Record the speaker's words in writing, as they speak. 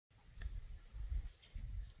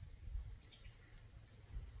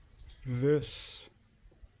This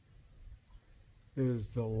is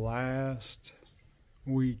the last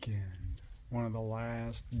weekend, one of the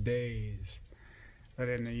last days that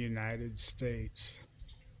in the United States,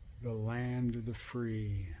 the land of the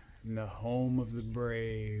free and the home of the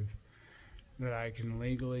brave, that I can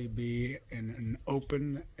legally be in an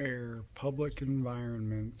open air public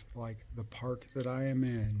environment like the park that I am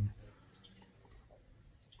in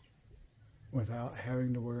without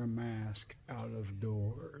having to wear a mask out of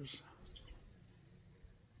doors.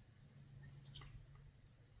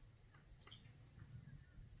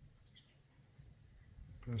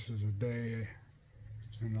 This is a day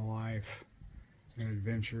in the life and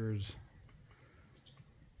adventures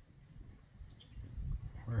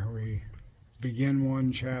where we begin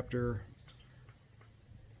one chapter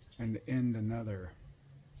and end another.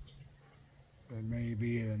 It may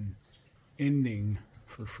be an ending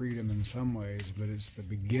for freedom in some ways, but it's the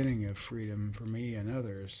beginning of freedom for me and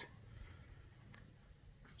others.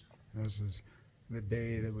 This is the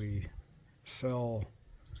day that we sell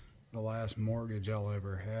the last mortgage I'll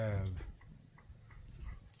ever have.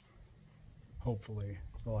 Hopefully,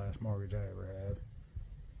 the last mortgage I ever have.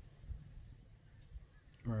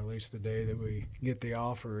 Or at least the day that we get the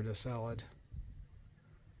offer to sell it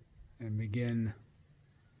and begin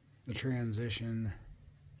the transition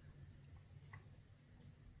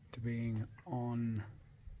to being on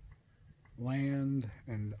land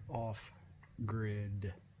and off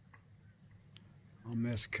grid. I'll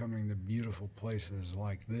miss coming to beautiful places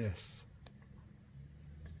like this.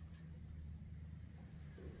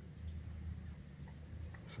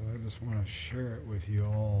 So I just want to share it with you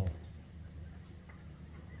all.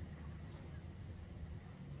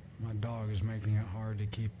 My dog is making it hard to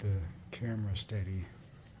keep the camera steady.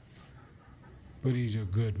 But he's a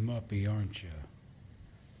good muppy, aren't you?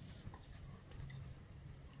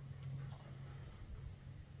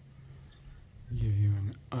 Give you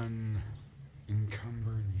an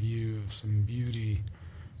unencumbered view of some beauty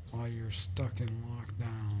while you're stuck in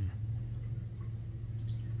lockdown.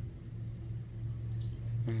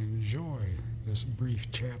 And enjoy this brief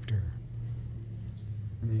chapter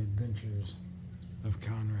in the adventures of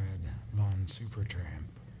Conrad Von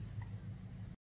Supertramp.